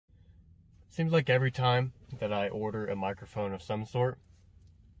Seems like every time that I order a microphone of some sort,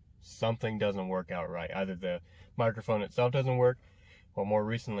 something doesn't work out right. Either the microphone itself doesn't work, or more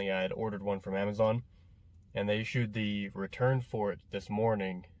recently I had ordered one from Amazon, and they issued the return for it this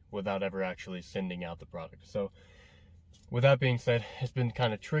morning without ever actually sending out the product. So with that being said, it's been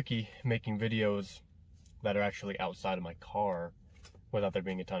kind of tricky making videos that are actually outside of my car without there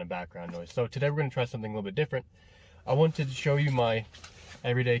being a ton of background noise. So today we're going to try something a little bit different. I wanted to show you my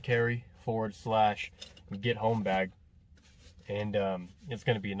everyday carry / get home bag, and it's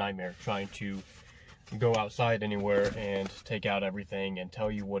going to be a nightmare trying to go outside anywhere and take out everything and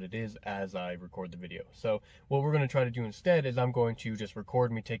tell you what it is as I record the video. So what we're going to try to do instead is I'm going to just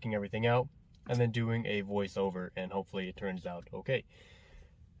record me taking everything out and then doing a voiceover, and hopefully it turns out okay.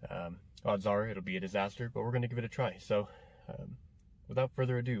 Odds are it'll be a disaster, but we're going to give it a try. So without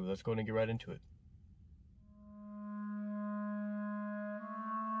further ado, let's go and get right into it.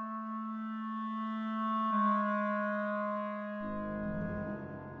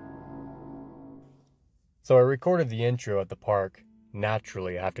 So I recorded the intro at the park.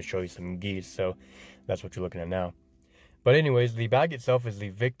 Naturally, I have to show you some geese, so that's what you're looking at now. But anyways, the bag itself is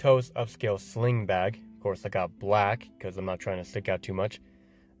the Victos Upscale Sling Bag. Of course, I got black because I'm not trying to stick out too much.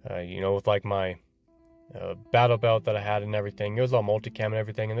 With like my battle belt that I had and everything, it was all multicam and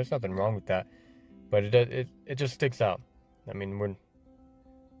everything, and there's nothing wrong with that. But it just sticks out. I mean,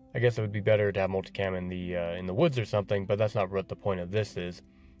 I guess it would be better to have multicam in the woods or something, but that's not what the point of this is.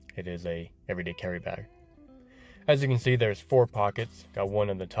 It is a everyday carry bag. As you can see, there's 4 pockets. Got one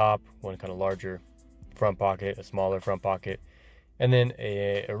in the top, one kind of larger front pocket, a smaller front pocket, and then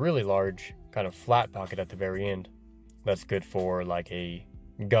a really large kind of flat pocket at the very end. That's good for like a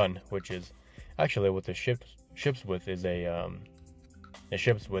gun, which is actually what the ships with is it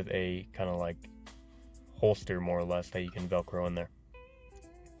ships with a kind of like holster more or less that you can Velcro in there.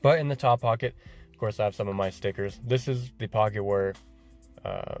 But in the top pocket, of course, I have some of my stickers. This is the pocket where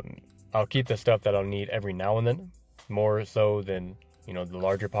I'll keep the stuff that I'll need every now and then, more so than, the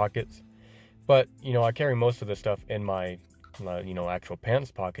larger pockets. But, I carry most of the stuff in my, actual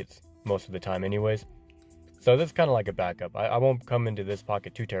pants pockets most of the time anyways. So this is kind of like a backup. I won't come into this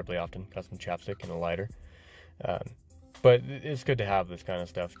pocket too terribly often. Got some chapstick and a lighter. But it's good to have this kind of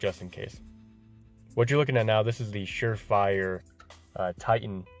stuff just in case. What you're looking at now, this is the Surefire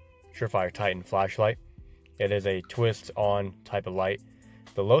Titan flashlight. It is a twist on type of light.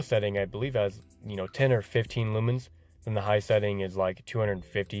 The low setting, I believe, has 10 or 15 lumens. Then the high setting is like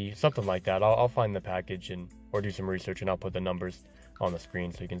 250, something like that. I'll find the package or do some research, and I'll put the numbers on the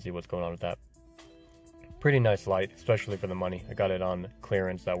screen so you can see what's going on with that. Pretty nice light, especially for the money. I got it on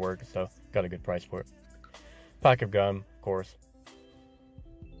clearance at work, so got a good price for it. Pack of gum, of course.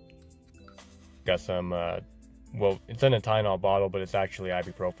 Got some, it's in a Tylenol bottle, but it's actually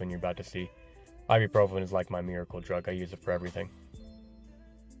ibuprofen. You're about to see. Ibuprofen is like my miracle drug. I use it for everything.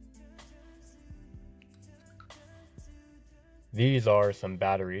 These are some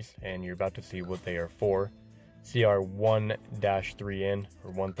batteries, and you're about to see what they are for. CR1-3N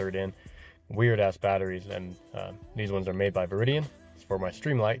or 1/3N. Weird ass batteries, and these ones are made by Veridian. It's for my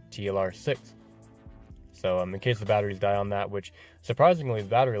Streamlight TLR6. So in case the batteries die on that, which surprisingly the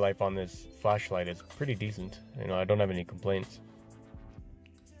battery life on this flashlight is pretty decent. I don't have any complaints.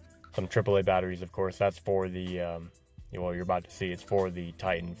 Some AAA batteries, of course. That's for the you're about to see. It's for the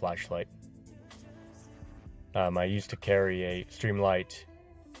Titan flashlight. I used to carry a Streamlight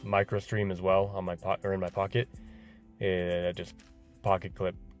Micro Stream as well on in my pocket. It just pocket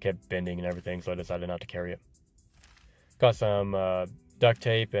clip kept bending and everything, so I decided not to carry it. Got some duct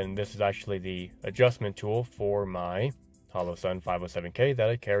tape, and this is actually the adjustment tool for my Holosun 507K that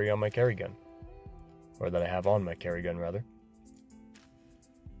I carry on my carry gun, or that I have on my carry gun rather.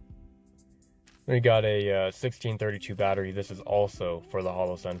 We got a 1632 battery. This is also for the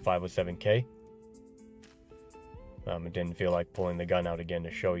Holosun 507K. It didn't feel like pulling the gun out again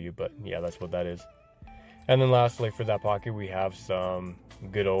to show you, but yeah, that's what that is. And then lastly, for that pocket, we have some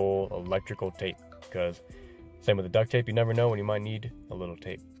good old electrical tape, because same with the duct tape, you never know when you might need a little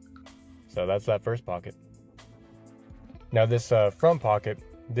tape. So that's that first pocket. Now this front pocket,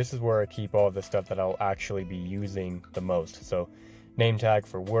 this is where I keep all the stuff that I'll actually be using the most. So name tag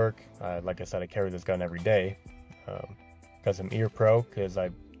for work. Like I said, I carry this gun every day. Got some ear pro, because I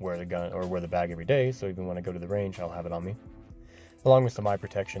wear the gun or wear the bag every day, so even when I go to the range, I'll have it on me, along with some eye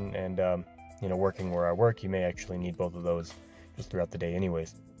protection. And working where I work, you may actually need both of those just throughout the day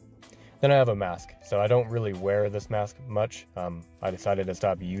anyways. Then I have a mask. So I don't really wear this mask much. I decided to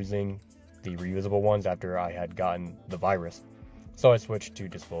stop using the reusable ones after I had gotten the virus, so I switched to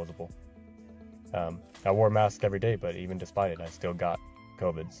disposable. I wore a mask every day, but even despite it, I still got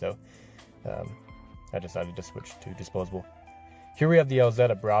COVID. So I decided to switch to disposable. Here we have the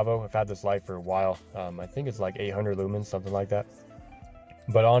LZ Bravo. I've had this light for a while. I think it's like 800 lumens, something like that.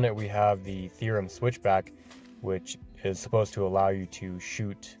 But on it we have the Theorem switchback, which is supposed to allow you to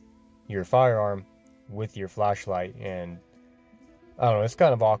shoot your firearm with your flashlight. And I don't know, it's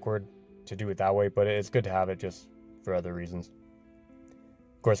kind of awkward to do it that way, but it's good to have it just for other reasons.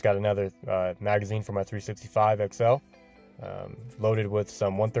 Of course, got another magazine for my 365 XL, loaded with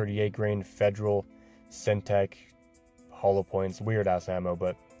some 138 grain Federal Syntech hollow points, weird ass ammo,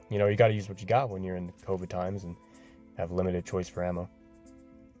 but you know, you got to use what you got when you're in COVID times and have limited choice for ammo.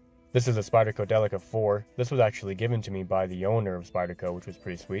 This is a Spyderco Delica 4. This was actually given to me by the owner of Spyderco, which was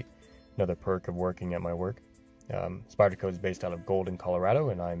pretty sweet. Another perk of working at my work. Spyderco is based out of Golden, Colorado,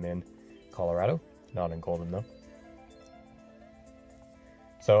 and I'm in Colorado, not in Golden though.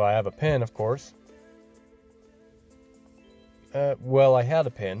 So I have a pen, of course. Well, I had a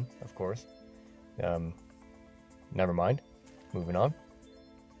pen, of course. Never mind. Moving on.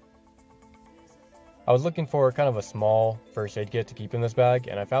 I was looking for kind of a small first aid kit to keep in this bag,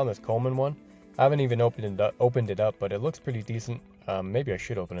 and I found this Coleman one. I haven't even opened it up, but it looks pretty decent. Maybe I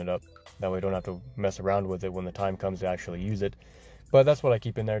should open it up. That way I don't have to mess around with it when the time comes to actually use it. But that's what I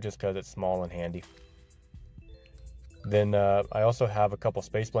keep in there just because it's small and handy. Then I also have a couple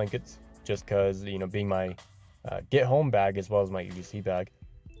space blankets, just because, you know, being my get home bag as well as my EDC bag,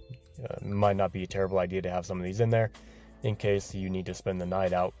 might not be a terrible idea to have some of these in there in case you need to spend the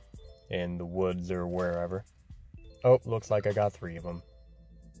night out in the woods or wherever. Oh, looks like I got 3 of them.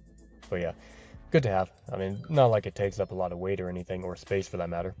 But yeah, good to have. I mean, not like it takes up a lot of weight or anything, or space for that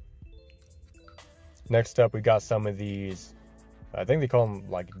matter. Next up, we got some of these, I think they call them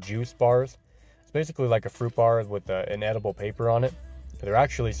like juice bars. It's basically like a fruit bar with an edible paper on it. They're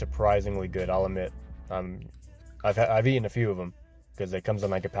actually surprisingly good, I'll admit. I've eaten a few of them because it comes in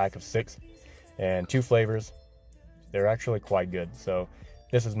like a pack of 6 and 2 flavors. They're actually quite good. So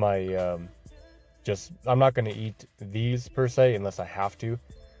this is my I'm not going to eat these per se unless I have to.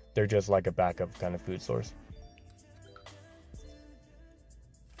 They're just like a backup kind of food source.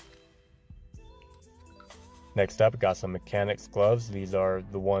 Next up, got some mechanics gloves. These are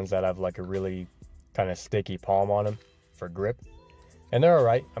the ones that have like a really kind of sticky palm on them for grip, and they're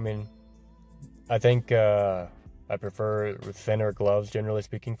alright. I mean, I think I prefer thinner gloves, generally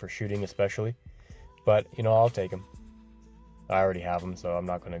speaking, for shooting especially, but you know, I'll take them. I already have them, so I'm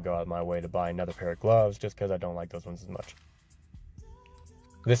not going to go out of my way to buy another pair of gloves just because I don't like those ones as much.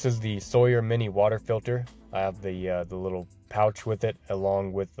 This is the Sawyer mini water filter. I have the little pouch with it,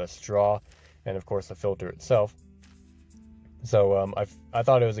 along with the straw, and of course the filter itself. So I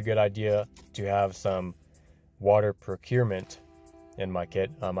thought it was a good idea to have some water procurement in my kit.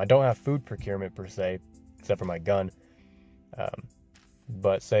 I don't have food procurement per se, except for my gun.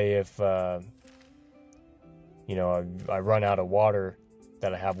 But say if you know, I run out of water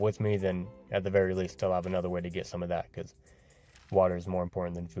that I have with me, then at the very least I'll have another way to get some of that, because water is more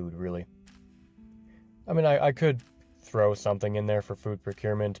important than food, really. I mean, I could throw something in there for food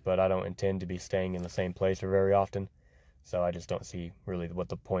procurement, but I don't intend to be staying in the same place for very often, so I just don't see really what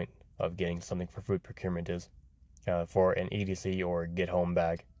the point of getting something for food procurement is for an EDC or get home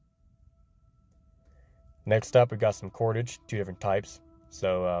bag. Next up, we got some cordage, 2 different types.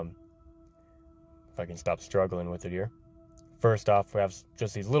 So if I can stop struggling with it here. First off, we have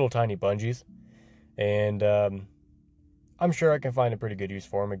just these little tiny bungees, and I'm sure I can find a pretty good use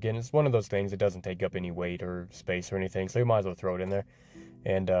for them. Again, it's one of those things that doesn't take up any weight or space or anything, so you might as well throw it in there,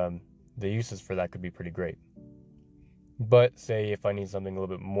 and the uses for that could be pretty great. But say if I need something a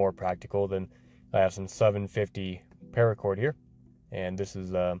little bit more practical, then I have some 750 paracord here, and this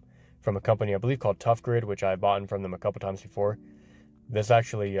is from a company I believe called Tough Grid, which I've bought from them a couple times before. This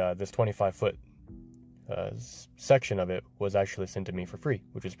actually, this 25-foot section of it was actually sent to me for free,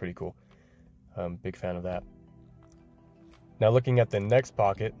 which is pretty cool. Big fan of that. Now looking at the next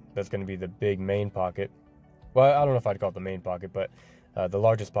pocket, that's going to be the big main pocket. Well, I don't know if I'd call it the main pocket, but the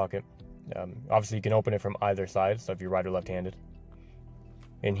largest pocket. Obviously you can open it from either side, so if you're right or left-handed.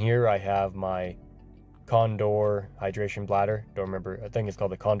 In here I have my Condor hydration bladder. Don't remember, I think it's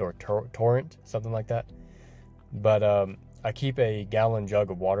called the Condor Torrent, something like that. But I keep a gallon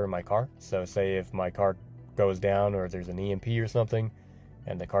jug of water in my car, so say if my car goes down or there's an EMP or something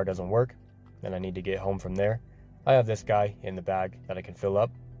and the car doesn't work and I need to get home from there, I have this guy in the bag that I can fill up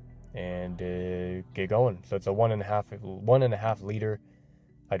and get going. So it's a 1.5 liter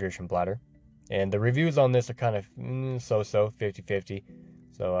hydration bladder, and the reviews on this are kind of so-so, 50-50.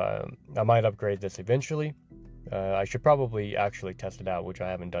 So I might upgrade this eventually. I should probably actually test it out, which I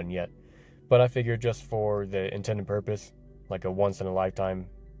haven't done yet, but I figured just for the intended purpose, like a once-in-a-lifetime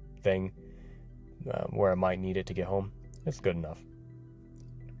thing, where I might need it to get home, it's good enough.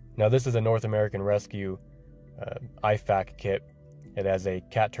 Now this is a North American Rescue IFAK kit. It has a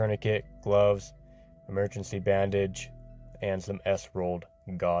cat tourniquet, gloves, emergency bandage, and some S-rolled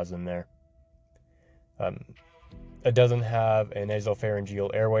gauze in there. It doesn't have a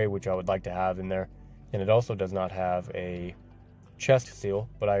nasopharyngeal airway, which I would like to have in there, and it also does not have a chest seal,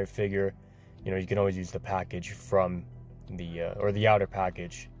 but I figure, you can always use the package from the outer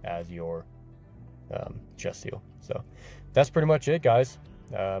package as your chest seal. So that's pretty much it, guys.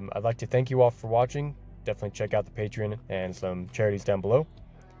 I'd like to thank you all for watching. Definitely check out the Patreon and some charities down below.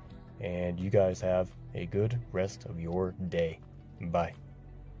 And you guys have a good rest of your day. Bye.